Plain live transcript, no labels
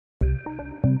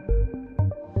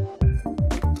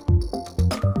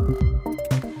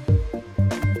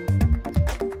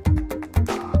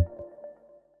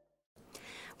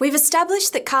We've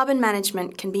established that carbon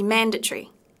management can be mandatory.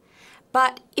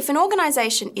 But if an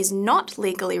organisation is not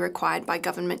legally required by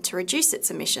government to reduce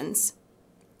its emissions,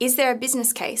 is there a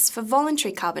business case for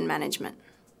voluntary carbon management?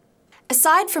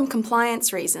 Aside from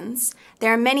compliance reasons,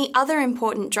 there are many other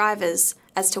important drivers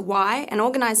as to why an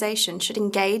organisation should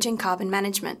engage in carbon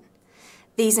management.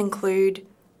 These include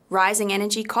rising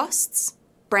energy costs,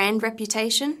 brand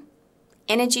reputation,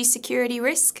 energy security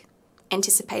risk,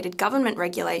 anticipated government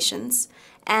regulations,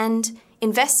 and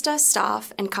investor,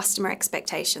 staff and customer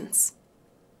expectations.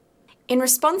 In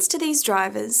response to these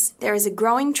drivers, there is a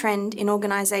growing trend in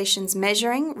organisations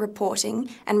measuring, reporting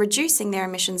and reducing their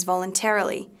emissions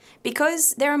voluntarily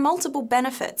because there are multiple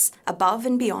benefits above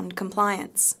and beyond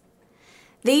compliance.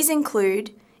 These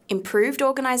include improved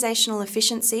organisational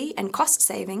efficiency and cost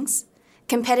savings,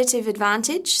 competitive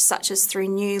advantage such as through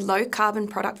new low-carbon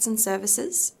products and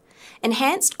services,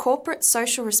 enhanced corporate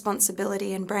social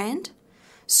responsibility and brand,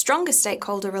 stronger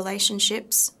stakeholder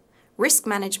relationships, risk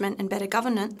management and better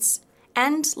governance,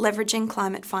 and leveraging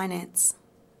climate finance.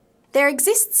 There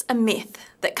exists a myth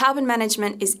that carbon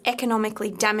management is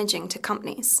economically damaging to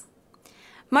companies.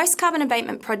 Most carbon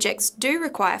abatement projects do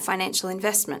require financial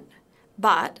investment,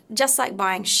 but just like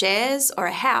buying shares or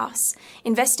a house,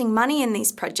 investing money in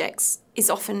these projects is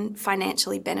often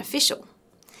financially beneficial.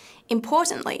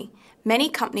 Importantly, many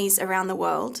companies around the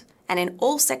world and in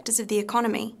all sectors of the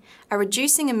economy are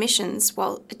reducing emissions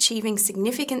while achieving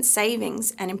significant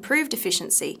savings and improved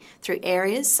efficiency through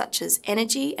areas such as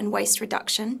energy and waste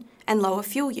reduction and lower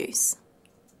fuel use.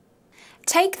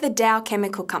 Take the Dow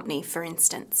Chemical Company, for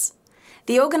instance.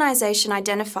 The organisation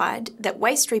identified that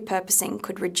waste repurposing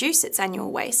could reduce its annual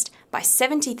waste by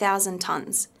 70,000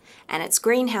 tonnes and its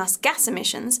greenhouse gas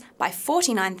emissions by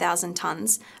 49,000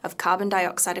 tonnes of carbon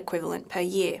dioxide equivalent per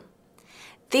year.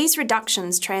 These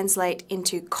reductions translate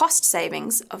into cost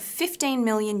savings of $15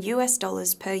 million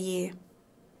per year.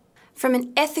 From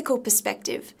an ethical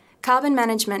perspective, carbon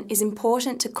management is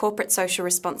important to corporate social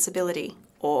responsibility,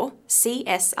 or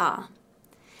CSR.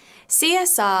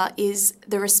 CSR is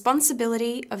the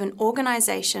responsibility of an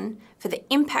organisation for the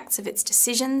impacts of its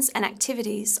decisions and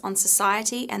activities on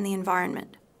society and the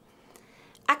environment.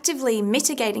 Actively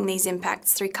mitigating these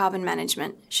impacts through carbon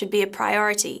management should be a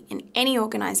priority in any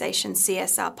organisation's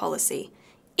CSR policy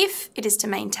if it is to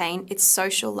maintain its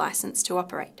social licence to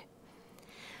operate.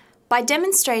 By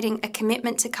demonstrating a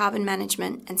commitment to carbon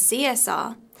management and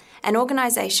CSR, an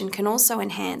organisation can also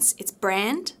enhance its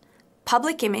brand,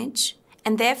 public image,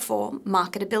 and therefore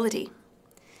marketability.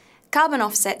 Carbon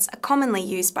offsets are commonly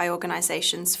used by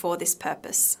organisations for this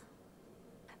purpose.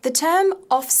 The term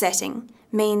offsetting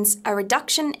means a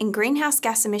reduction in greenhouse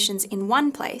gas emissions in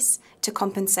one place to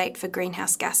compensate for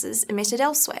greenhouse gases emitted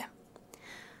elsewhere.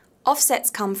 Offsets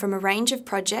come from a range of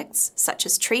projects such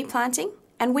as tree planting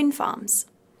and wind farms.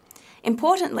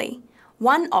 Importantly,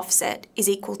 one offset is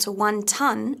equal to 1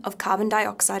 tonne of carbon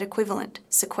dioxide equivalent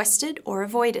sequestered or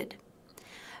avoided.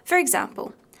 For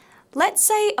example, let's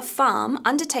say a farm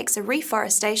undertakes a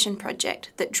reforestation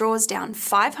project that draws down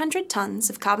 500 tonnes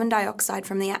of carbon dioxide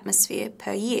from the atmosphere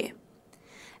per year.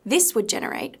 This would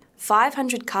generate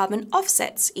 500 carbon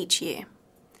offsets each year.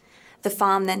 The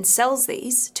farm then sells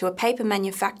these to a paper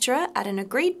manufacturer at an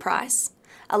agreed price,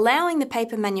 allowing the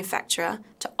paper manufacturer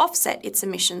to offset its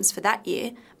emissions for that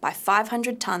year by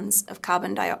 500 tonnes of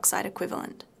carbon dioxide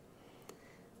equivalent.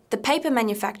 The paper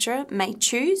manufacturer may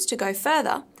choose to go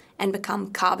further and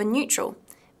become carbon neutral,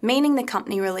 meaning the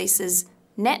company releases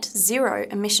net zero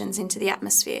emissions into the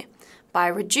atmosphere by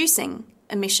reducing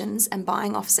emissions and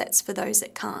buying offsets for those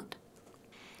that can't.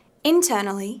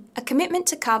 Internally, a commitment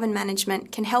to carbon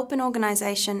management can help an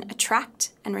organisation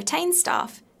attract and retain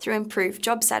staff through improved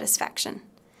job satisfaction.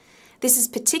 This is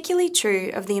particularly true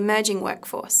of the emerging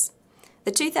workforce.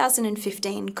 The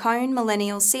 2015 Cone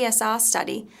Millennial CSR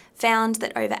study found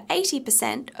that over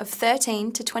 80% of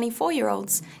 13 to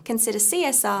 24-year-olds consider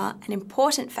CSR an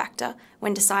important factor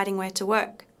when deciding where to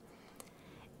work.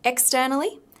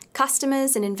 Externally,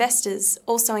 customers and investors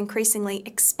also increasingly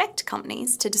expect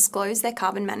companies to disclose their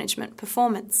carbon management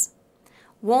performance.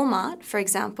 Walmart, for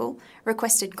example,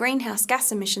 requested greenhouse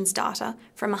gas emissions data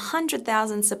from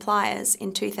 100,000 suppliers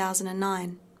in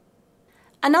 2009.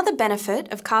 Another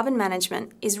benefit of carbon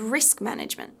management is risk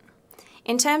management.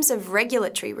 In terms of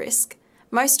regulatory risk,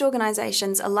 most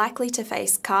organisations are likely to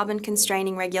face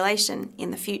carbon-constraining regulation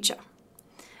in the future.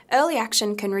 Early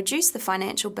action can reduce the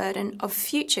financial burden of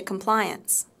future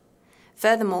compliance.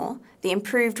 Furthermore, the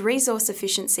improved resource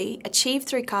efficiency achieved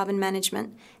through carbon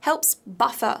management helps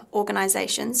buffer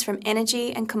organisations from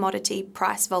energy and commodity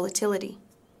price volatility.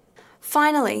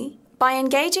 Finally, by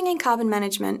engaging in carbon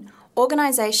management,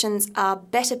 organisations are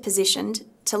better positioned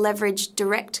to leverage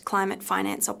direct climate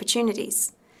finance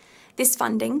opportunities. This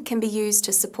funding can be used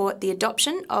to support the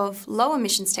adoption of low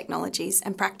emissions technologies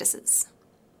and practices.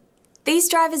 These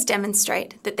drivers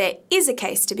demonstrate that there is a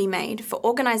case to be made for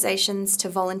organisations to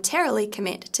voluntarily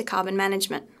commit to carbon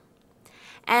management.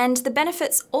 And the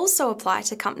benefits also apply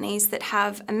to companies that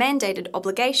have a mandated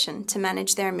obligation to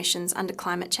manage their emissions under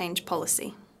climate change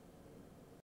policy.